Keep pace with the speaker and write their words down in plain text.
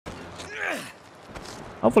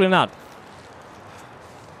Hopefully not.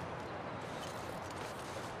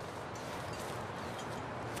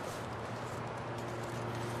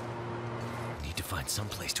 Need to find some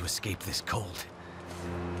place to escape this cold.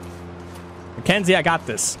 Mackenzie, I got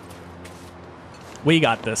this. We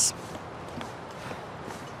got this.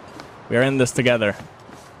 We're in this together.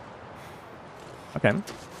 Okay.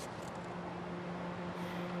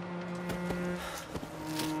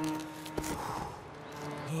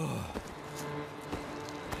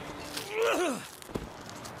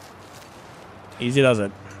 Easy does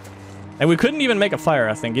it. And we couldn't even make a fire,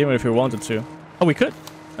 I think, even if we wanted to. Oh, we could.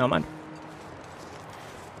 Never mind.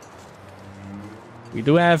 We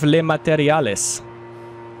do have le materiales.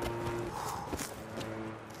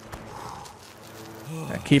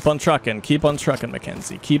 Yeah, keep on trucking,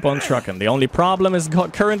 Mackenzie. Keep on trucking. The only problem is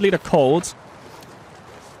currently the cold.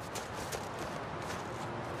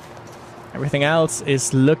 Everything else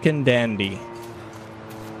is looking dandy.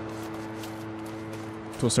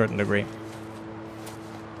 To a certain degree.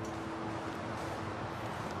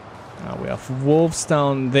 Now we have wolves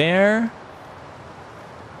down there.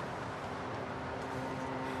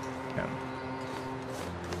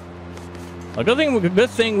 A good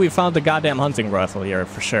thing we found the goddamn hunting rifle here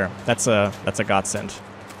for sure. That's a godsend.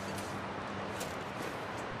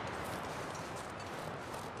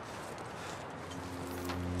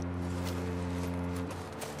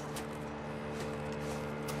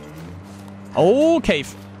 Okay.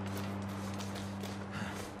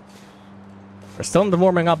 We're still in the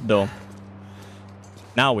warming up though.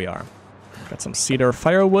 Now we are. Got some cedar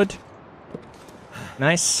firewood.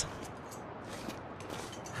 Nice.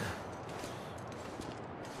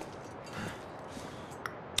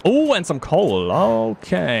 Oh, and some coal.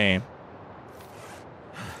 Okay.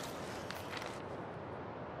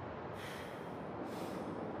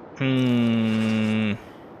 Yeah,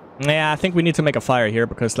 I think we need to make a fire here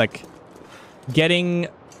because, like, getting...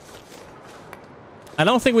 I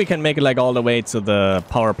don't think we can make it, like, all the way to the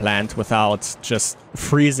power plant without just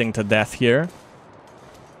freezing to death here.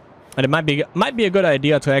 And it might be a good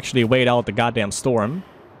idea to actually wait out the goddamn storm.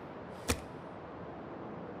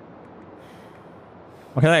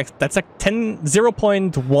 Okay, that's like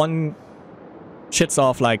 0.1 shits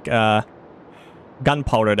off, like,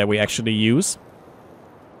 gunpowder that we actually use.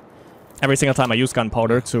 Every single time I use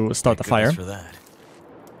gunpowder to start the fire. For that.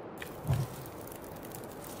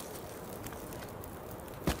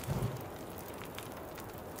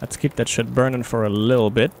 Let's keep that shit burning for a little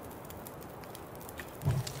bit.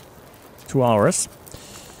 2 hours.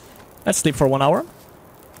 Let's sleep for 1 hour.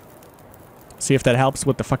 See if that helps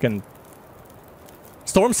with the fucking...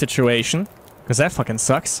 storm situation, because that fucking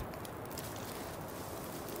sucks.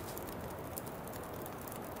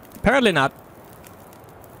 Apparently not.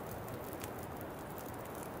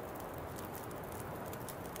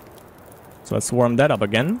 So let's warm that up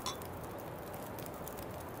again.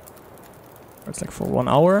 It's like for 1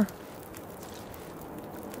 hour.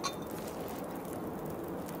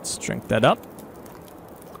 Let's drink that up.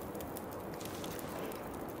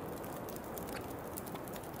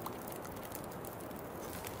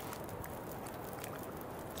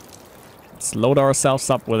 Let's load ourselves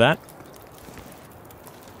up with that.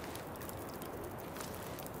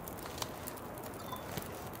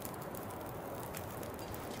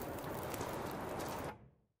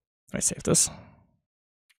 Let me save this.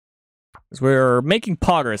 Because we're making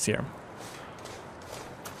progress here.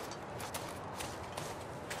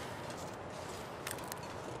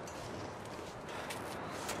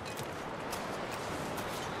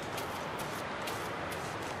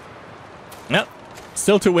 Nope.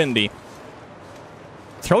 Still too windy.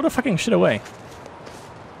 Throw the fucking shit away.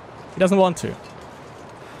 He doesn't want to.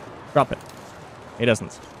 Drop it. He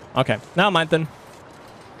doesn't. Okay, never mind then.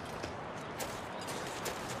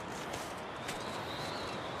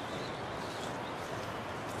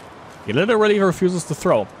 He literally refuses to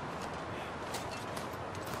throw.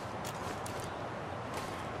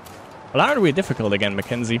 Well, aren't we difficult again,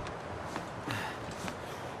 Mackenzie?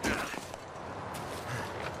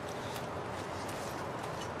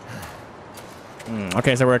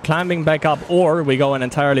 Okay, so we're climbing back up, or we go an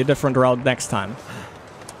entirely different route next time.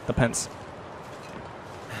 Depends.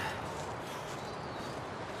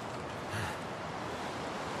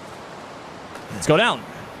 Let's go down.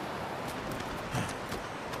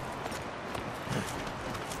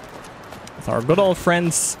 With our good old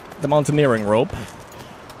friends, the mountaineering rope.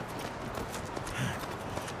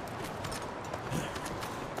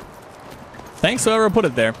 Thanks whoever put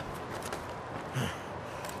it there.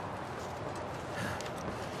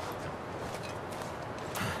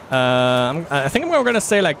 I think we're gonna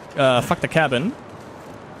say, like, fuck the cabin.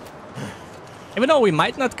 Even though we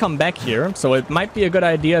might not come back here, so it might be a good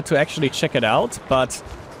idea to actually check it out, but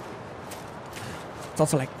it's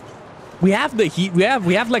also like we have the heat, we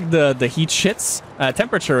have like the heat shits.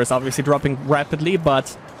 Temperature is obviously dropping rapidly,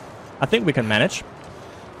 but I think we can manage.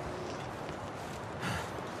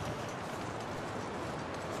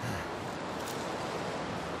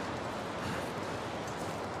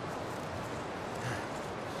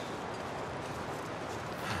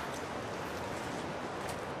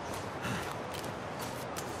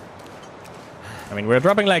 I mean, we're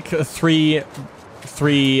dropping like three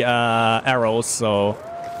arrows, so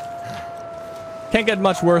can't get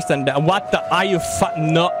much worse than that. What the? Are you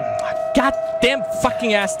no? Goddamn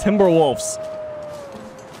fucking ass Timberwolves!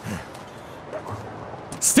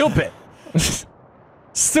 Stupid,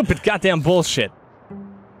 stupid goddamn bullshit.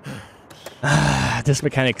 This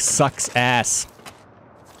mechanic sucks ass.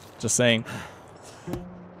 Just saying.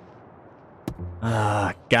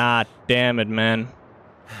 God damn it, man.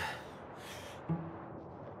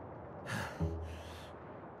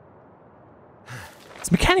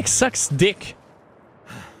 This mechanic sucks dick.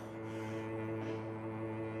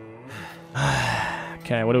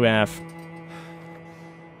 Okay, what do we have?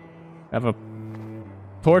 We have a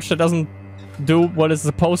torch that doesn't do what it's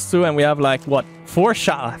supposed to, and we have like, what, 5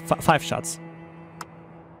 shots.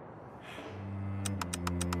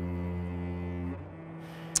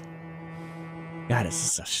 God,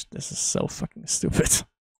 this is so fucking stupid.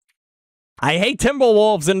 I hate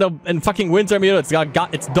Timberwolves in fucking Wintermute.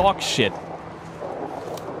 It's dog shit.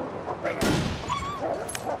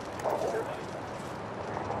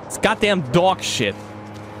 It's goddamn dog shit.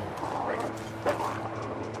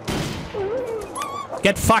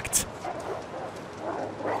 Get fucked.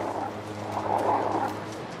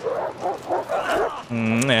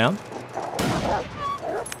 Yeah.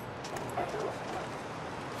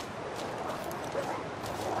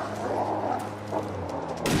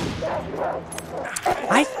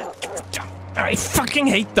 I fucking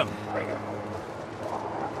hate them.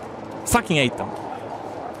 Fucking hate them.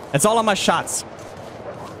 That's all of my shots.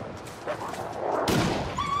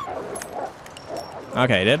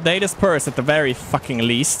 Okay, they disperse at the very fucking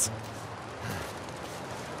least.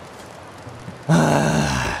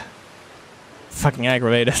 Fucking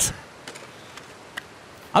aggravated.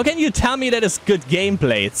 How can you tell me that it's good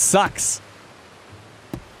gameplay? It sucks.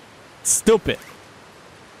 Stupid.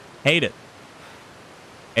 Hate it.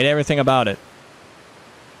 Hate everything about it.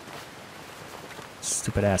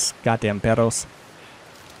 Stupid ass goddamn perros.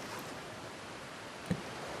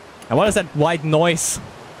 And what is that white noise?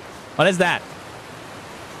 What is that?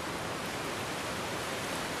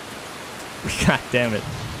 God damn it.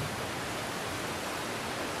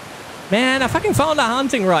 Man, I fucking found a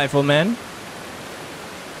hunting rifle, man.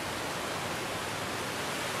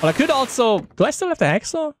 Well, I could also... Do I still have the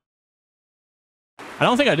hacksaw? I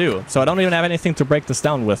don't think I do, so I don't even have anything to break this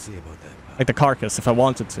down with. Like the carcass, if I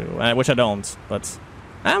wanted to, which I don't, but...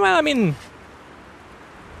 well, I mean...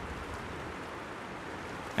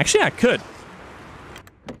 Actually, I could.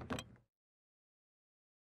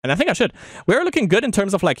 And I think I should. We're looking good in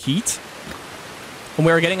terms of, like, heat. And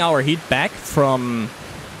we're getting our heat back from...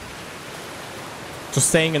 just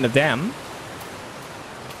staying in the dam.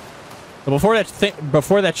 But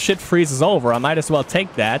before that shit freezes over, I might as well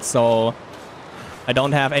take that, so... I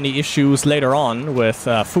don't have any issues later on with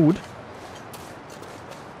food.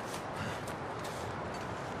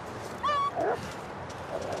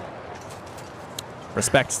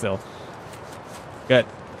 Respect still. Good.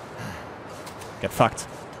 Get fucked.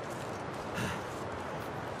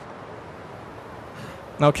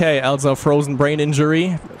 Okay, also frozen brain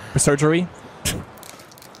injury. Surgery.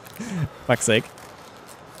 Fuck's sake.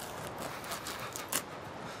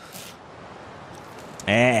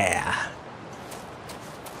 Yeah.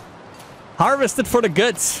 Harvested for the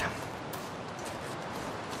goods.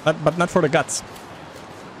 But not for the guts.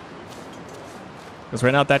 Because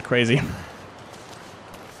we're not that crazy.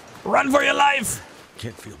 Run for your life!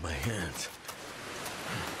 Can't feel my hands.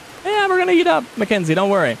 Yeah, we're gonna eat up, Mackenzie,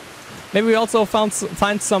 don't worry. Maybe we also find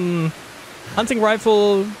some hunting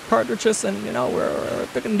rifle cartridges and, you know, we're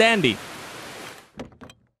thick and dandy.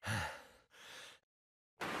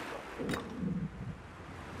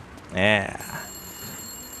 Yeah.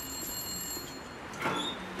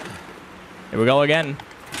 Here we go again.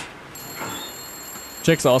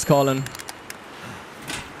 Jigsaw's calling.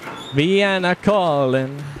 Vienna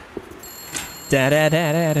calling. Da da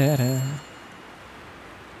da da da da.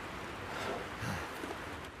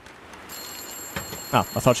 Oh, I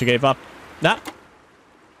thought she gave up. Nah.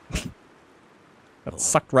 That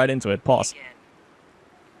sucked right into it. Pause.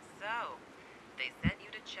 So, they sent you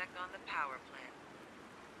to check on the power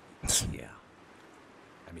plant. Yeah.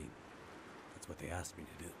 I mean, that's what they asked me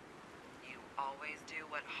to do. You always do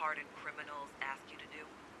what hardened criminals ask you to do?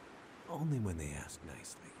 Only when they ask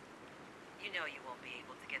nicely. You know you won't be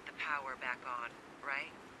able to get the power back on,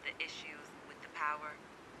 right? The issues with the power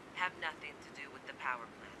have nothing to do with the power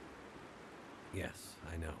plant. Yes,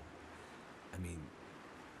 I know. I mean,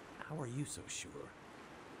 how are you so sure?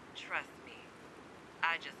 Trust me.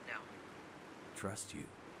 I just know. Trust you.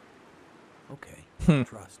 Okay.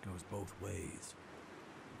 Trust goes both ways.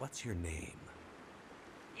 What's your name?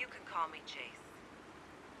 You can call me Jace.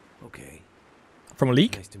 Okay. From a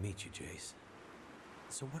leak? Nice to meet you, Jace.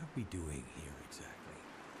 So what are we doing here exactly?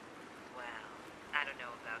 Well, I don't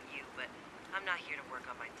know about you, but I'm not here to work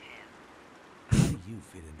on my tan. How do you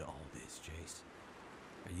fit into all this, Jace?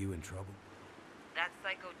 Are you in trouble? That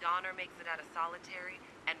psycho Donner makes it out of solitary,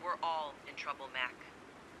 and we're all in trouble, Mac.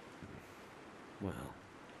 Well,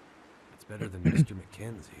 it's better than Mr.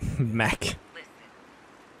 McKenzie. Mac. Listen,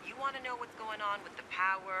 you want to know what's going on with the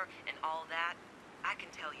power and all that? I can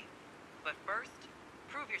tell you. But first,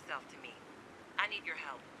 prove yourself to me. I need your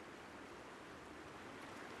help.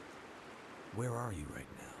 Where are you right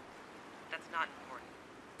now? That's not important.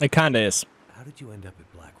 It kinda is. How did you end up at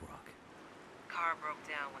Black Rock? Car broke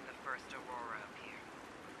down when the first Aurora appeared.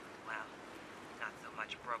 Well, not so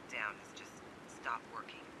much broke down as just stopped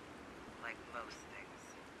working. Like most things.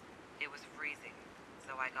 It was freezing,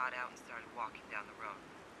 so I got out and started walking down the road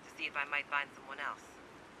to see if I might find someone else.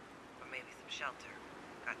 Or maybe some shelter.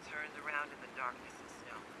 Got turned around in the darkness and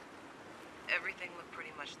snow. Everything looked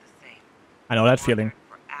pretty much the same. I know that feeling.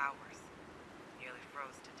 Wandered for hours. Nearly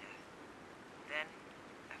froze to death. Then,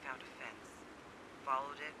 I found a fence.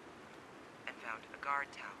 Followed it, and found a guard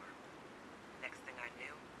tower. Next thing I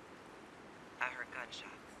knew, I heard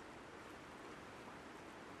gunshots.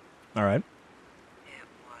 Alright. It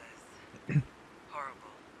was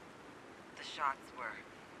horrible. The shots were...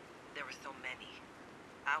 there were so many.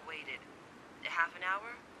 I waited half an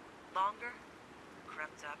hour? Longer?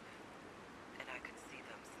 Crept up, and I could see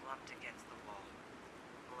them slumped against the wall.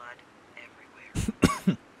 Blood everywhere.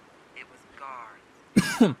 It was guards,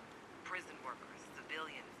 prison workers,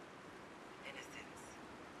 civilians, innocents.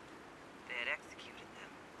 They had executed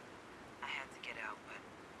them. I had to get out, but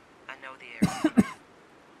I know the area.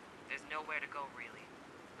 There's nowhere to go, really.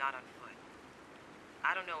 Not on foot.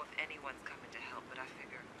 I don't know if anyone's coming to help, but I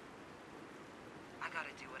figure I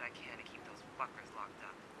gotta do what I can to keep those fuckers locked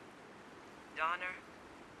up. Donner,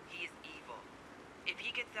 he's evil. If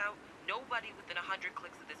he gets out, nobody within 100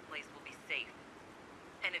 clicks of this place will be safe.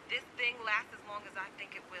 And if this thing lasts as long as I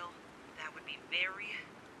think it will, that would be very,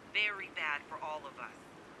 very bad for all of us.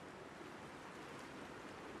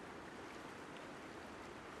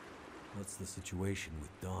 What's the situation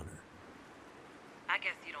with Donner? I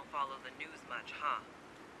guess you don't follow the news much, huh?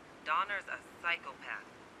 Donner's a psychopath.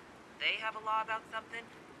 They have a law about something,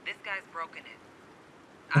 this guy's broken it.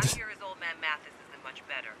 I hear his old man Mathis isn't much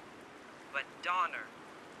better. But Donner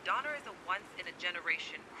is a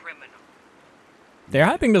once-in-a-generation criminal. They're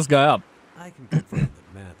hyping this guy up. I can confirm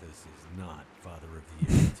that Mathis is not Father of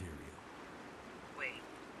the Year material. Wait,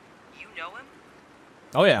 you know him?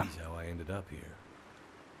 Oh yeah. He's how I ended up here.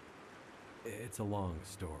 It's a long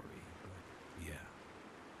story, but yeah.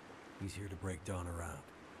 He's here to break Donner out.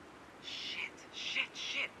 Shit.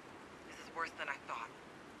 This is worse than I thought.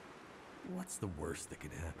 What's the worst that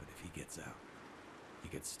can happen if he gets out? He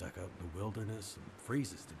gets stuck out in the wilderness and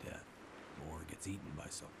freezes to death, or gets eaten by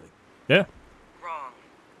something. Yeah. Wrong.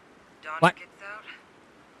 Donner What? gets out,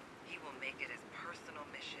 he will make it his personal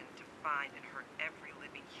mission to find and hurt every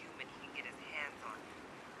living human he can get his hands on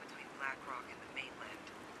between Black Rock and the mainland.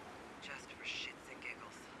 Just for shits and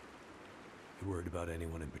giggles. You worried about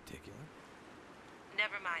anyone in particular?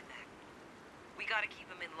 Never mind that. We gotta keep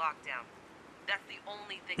him in lockdown. That's the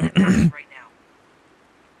only thing that matters right now.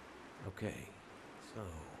 Okay, so...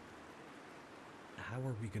 how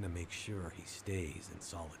are we gonna make sure he stays in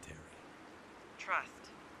solitary? Trust.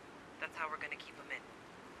 That's how we're gonna keep him in.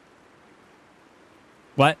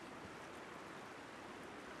 What?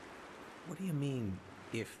 What do you mean,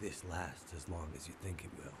 if this lasts as long as you think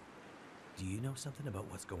it will? Do you know something about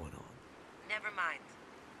what's going on? Never mind.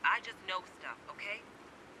 I just know stuff, okay?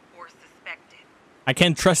 Or suspect it. I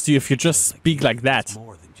can't trust you if you just speak like that. It's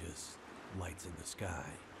more than just lights in the sky.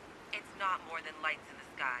 It's not more than lights in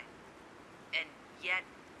the sky. And yet,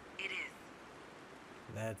 it is.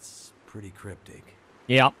 That's pretty cryptic.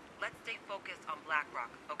 Yeah. Let's stay focused on Black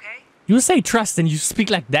Rock, okay? You say trust and you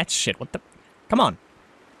speak like that shit. What the? Come on.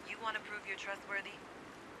 You want to prove you're trustworthy?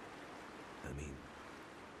 I mean,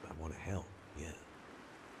 I want to help, yeah.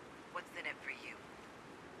 What's in it for you?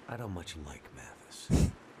 I don't much like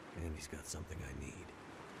Mathis. And he's got something I need.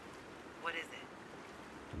 What is it?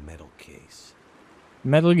 A metal case.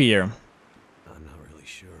 Metal Gear. I'm not really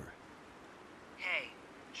sure. Hey,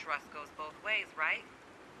 trust goes both ways, right?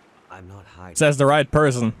 I'm not hiding. Says the right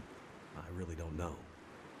person. I really don't know.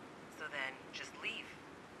 So then, just leave.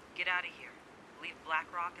 Get out of here. Leave Black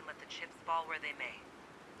Rock and let the chips fall where they may.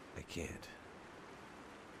 I can't.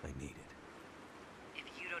 I need it. If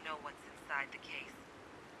you don't know what's inside the case,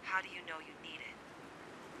 how do you know you need it?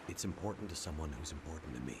 It's important to someone who's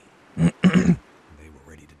important to me. They were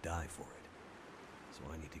ready to die for it. So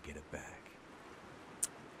I need to get it back.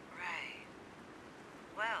 Right.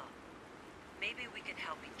 Well, maybe we can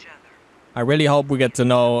help each other. I really hope we get to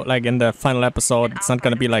know, like in the final episode, it's not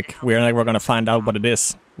gonna be like we're gonna find out what it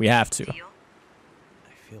is. We have to. Deal?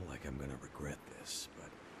 I feel like I'm gonna regret this, but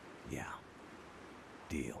yeah.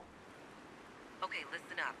 Deal. Okay,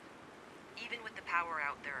 listen up. Even with the power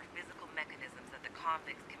out, there are physical mechanisms that the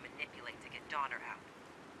convicts can manipulate to get Donner out.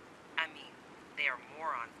 I mean, they are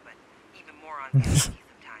morons, but even morons get lucky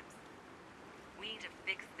sometimes. We need to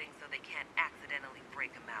fix things so they can't accidentally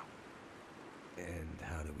break them out. And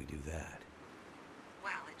how do we do that?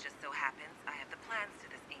 Well, it just so happens I have the plans to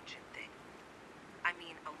this ancient thing. I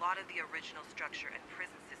mean, a lot of the original structure and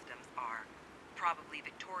prison systems are probably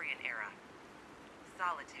Victorian era.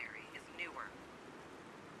 Solitary is newer.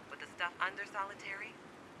 But the stuff under solitary,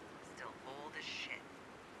 still old as shit.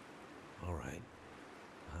 All right.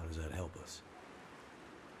 How does that help us?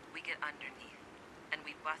 We get underneath, and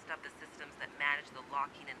we bust up the systems that manage the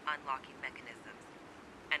locking and unlocking mechanisms.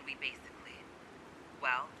 And we basically,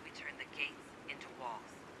 well, we turn the gates into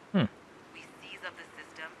walls. We seize up the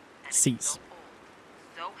system, and it's so old,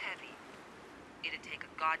 so heavy, it'd take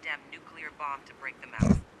a goddamn nuclear bomb to break them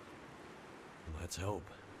out. Let's hope.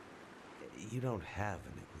 You don't have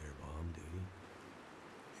a nuclear bomb, do you?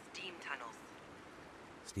 Steam tunnels.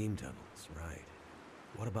 Steam tunnels, right.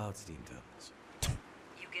 What about steam tunnels?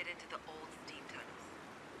 You get into the old steam tunnels.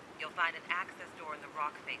 You'll find an access door in the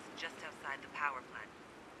rock face just outside the power plant.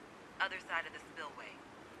 Other side of the spillway.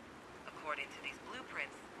 According to these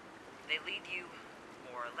blueprints, they lead you,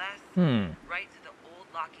 more or less, right to the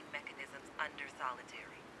old locking mechanisms under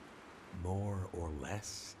solitary. More or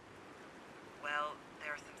less? Well,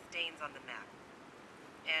 there are some stains on the map.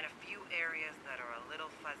 And a few areas that are a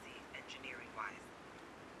little fuzzy engineering-wise.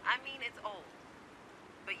 I mean, it's old.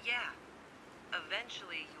 But yeah,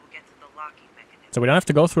 eventually you'll get to the locking mechanism. So we don't have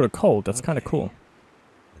to go through the code. That's kind of cool.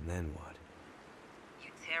 And then what?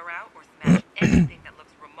 You tear out or smash anything that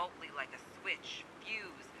looks remotely like a switch,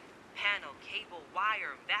 fuse, panel, cable,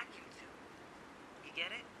 wire, vacuum tube. You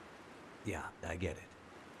get it? Yeah, I get it.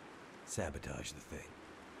 Sabotage the thing.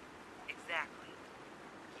 Exactly.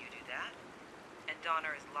 You do that, and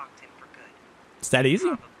Donner is locked in for good. Is that easy?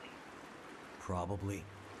 Probably. Probably.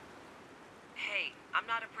 Hey, I'm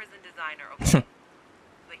not a prison designer, okay?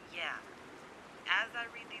 But yeah, as I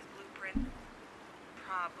read these blueprints,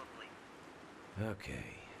 probably. Okay.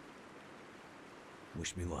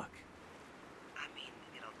 Wish me luck. I mean,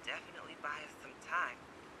 it'll definitely buy us some time.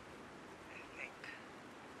 I think.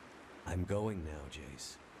 I'm going now,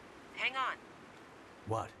 Jace. Hang on.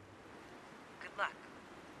 What? Good luck.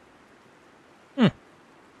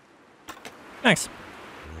 Thanks.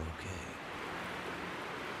 Okay.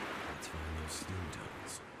 Let's find those steam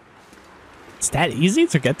tunnels. It's that easy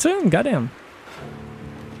to get to him? Goddamn.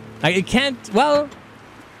 It can't. Well,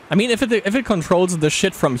 I mean, if it controls the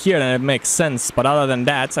shit from here, then it makes sense. But other than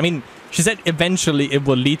that, I mean, she said eventually it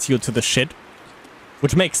will lead you to the shit,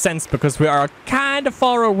 which makes sense because we are kind of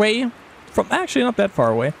far away from. Actually, not that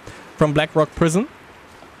far away from Black Rock Prison.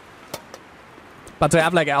 But to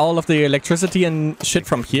have like all of the electricity and shit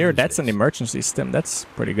from here, that's an emergency stim. That's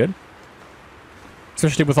pretty good.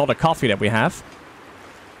 Especially with all the coffee that we have.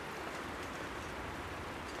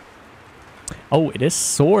 Oh, it is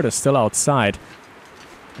sort of still outside.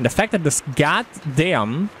 And the fact that this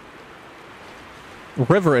goddamn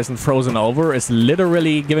river isn't frozen over is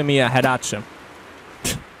literally giving me a headache.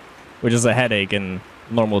 Which is a headache in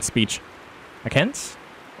normal speech. I can't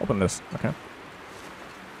open this. Okay.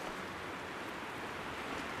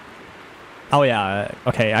 Oh yeah,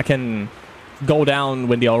 okay, I can go down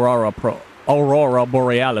when the Aurora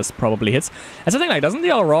Borealis probably hits. That's the thing, like, doesn't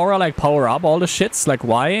the Aurora, like, power up all the shits? Like,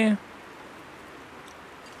 why?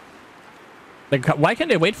 Like, why can't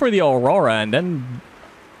they wait for the Aurora and then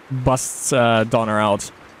bust Donner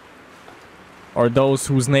out? Or those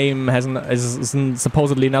whose name isn't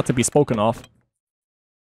supposedly not to be spoken of.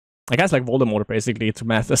 I guess like Voldemort, basically, to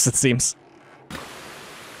Mathis, it seems.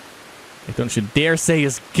 Like, don't you dare say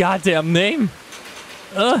his goddamn name!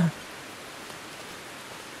 Ugh!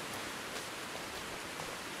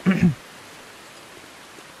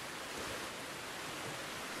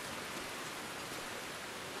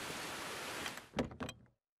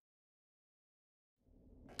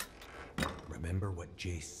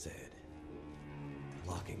 Jace said.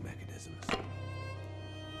 Locking mechanisms.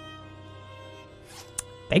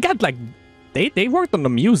 They got like they worked on the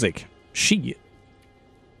music. Shit.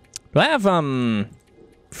 Do I have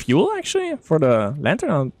fuel actually for the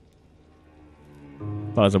lantern?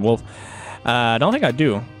 Oh, it's a wolf. I don't think I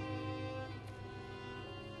do.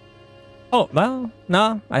 Oh, well,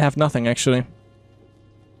 no, I have nothing actually.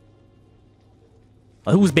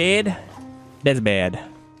 Who's bad? That's bad.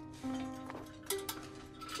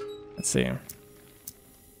 Let's see.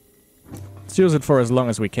 Let's use it for as long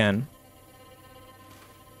as we can.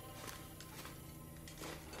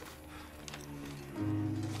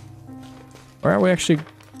 Where are we actually?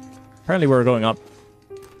 Apparently we're going up.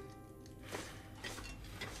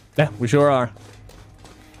 Yeah, we sure are.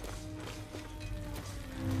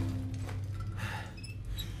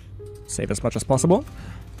 Save as much as possible.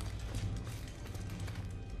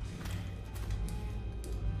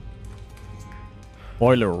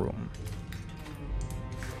 Boiler room.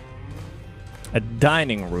 A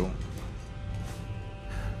dining room.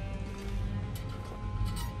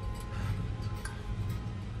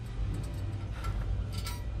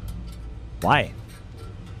 Why?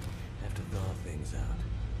 Have to thaw things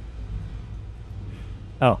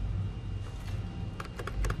out. Oh.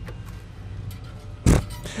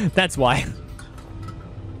 That's why.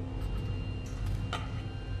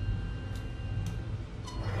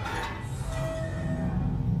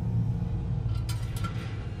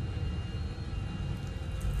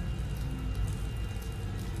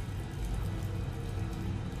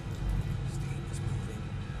 Steam is moving.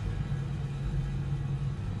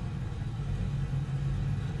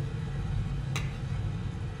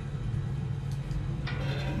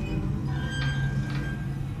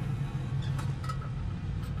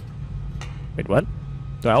 Wait, what?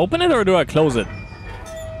 Do I open it or do I close it?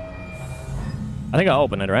 I think I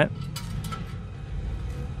open it, right?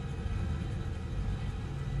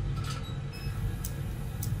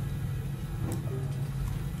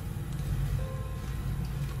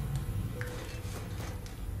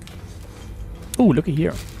 Ooh, looky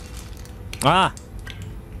here. Ah!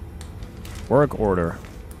 Work order.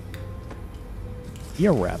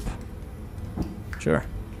 Ear wrap. Sure.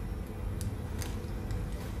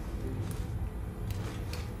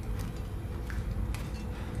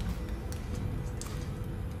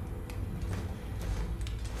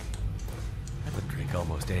 I would drink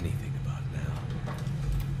almost anything about now.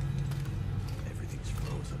 Everything's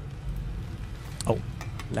frozen. Oh,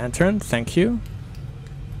 lantern, thank you.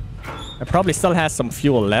 I probably still has some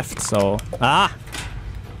fuel left, so... Ah!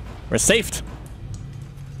 We're saved!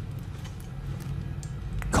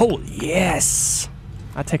 Coal, yes!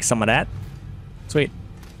 I'll take some of that. Sweet.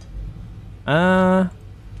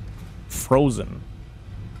 Frozen.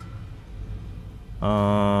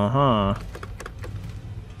 Uh-huh.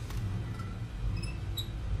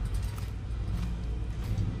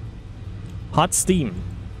 Hot steam.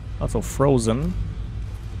 Also frozen.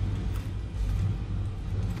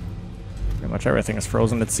 Pretty much everything is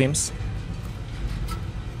frozen, it seems.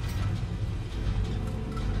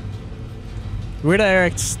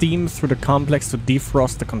 Redirect steam through the complex to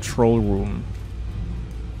defrost the control room.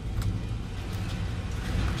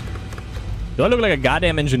 Do I look like a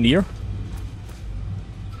goddamn engineer?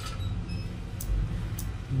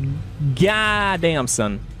 Goddamn,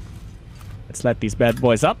 son. Let's let these bad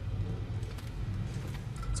boys up.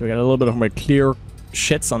 So we got a little bit of more clear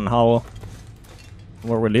shits on how...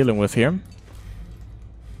 what we're dealing with here.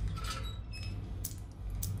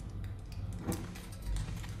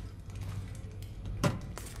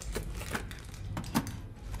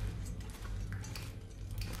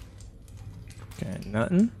 Okay,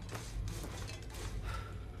 nothing.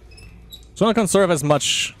 So I can conserve as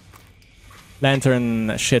much lantern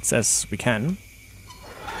shits as we can. And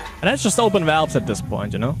that's just open valves at this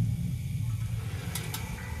point, you know?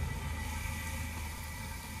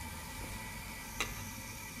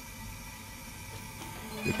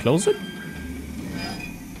 You close it?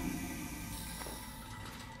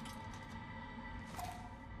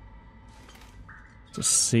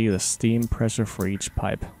 Just see the steam pressure for each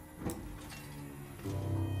pipe.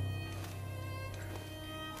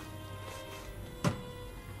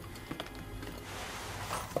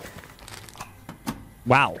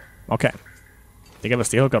 Wow. Okay. They gave us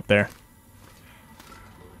the hookup there.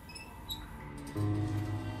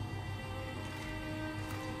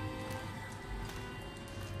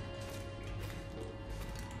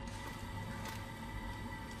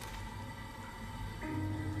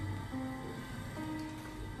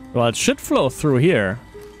 Well, it should flow through here.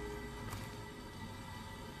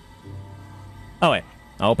 Oh, wait.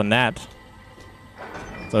 I'll open that.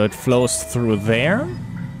 So it flows through there.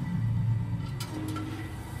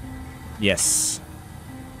 Yes.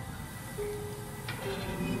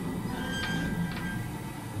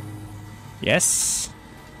 Yes.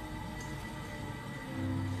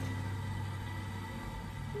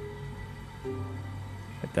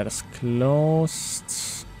 That is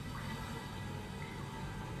closed.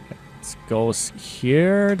 It goes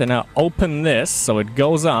here. Then I open this so it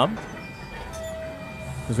goes up.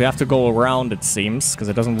 Because we have to go around, it seems, because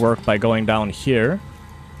it doesn't work by going down here.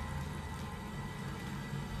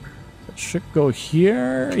 It should go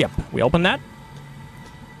here. Yep, we open that.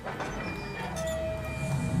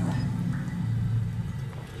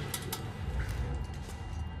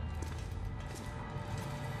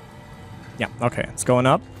 Yeah, okay, it's going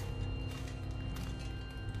up.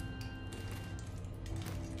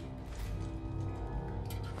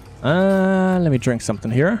 Let me drink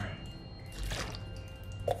something here.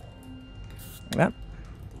 Like that.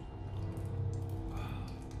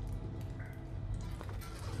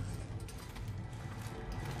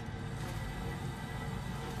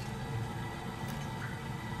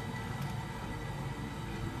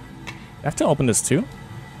 I have to open this too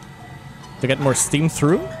to get more steam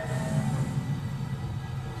through.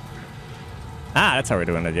 Ah, that's how we're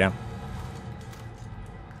doing it, yeah.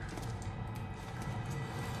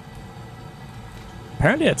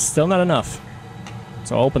 Apparently it's still not enough.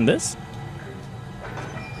 So I'll open this.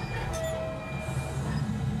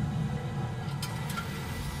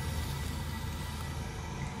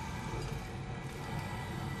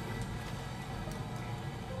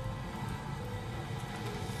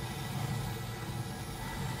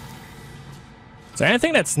 Is there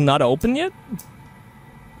anything that's not open yet?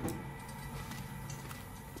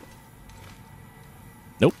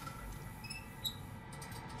 Nope.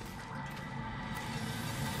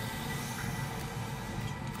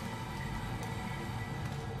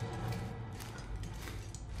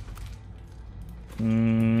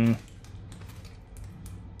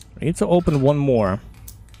 I need to open one more.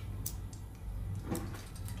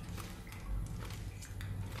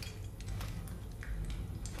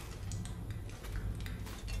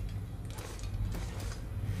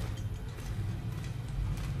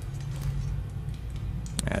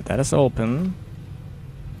 That is open.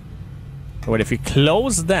 Wait, if we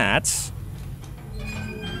close that...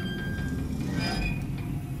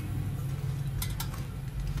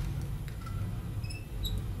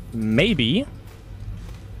 Maybe...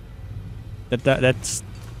 That's...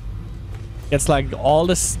 Gets like all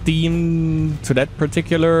the steam to that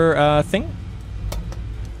particular thing.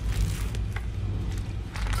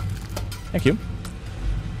 Thank you.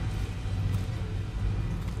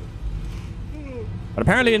 But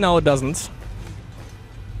apparently, no, it doesn't.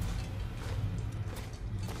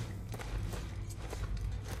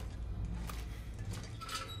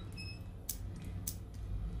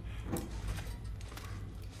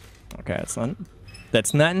 Okay, that's none.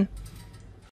 That's none.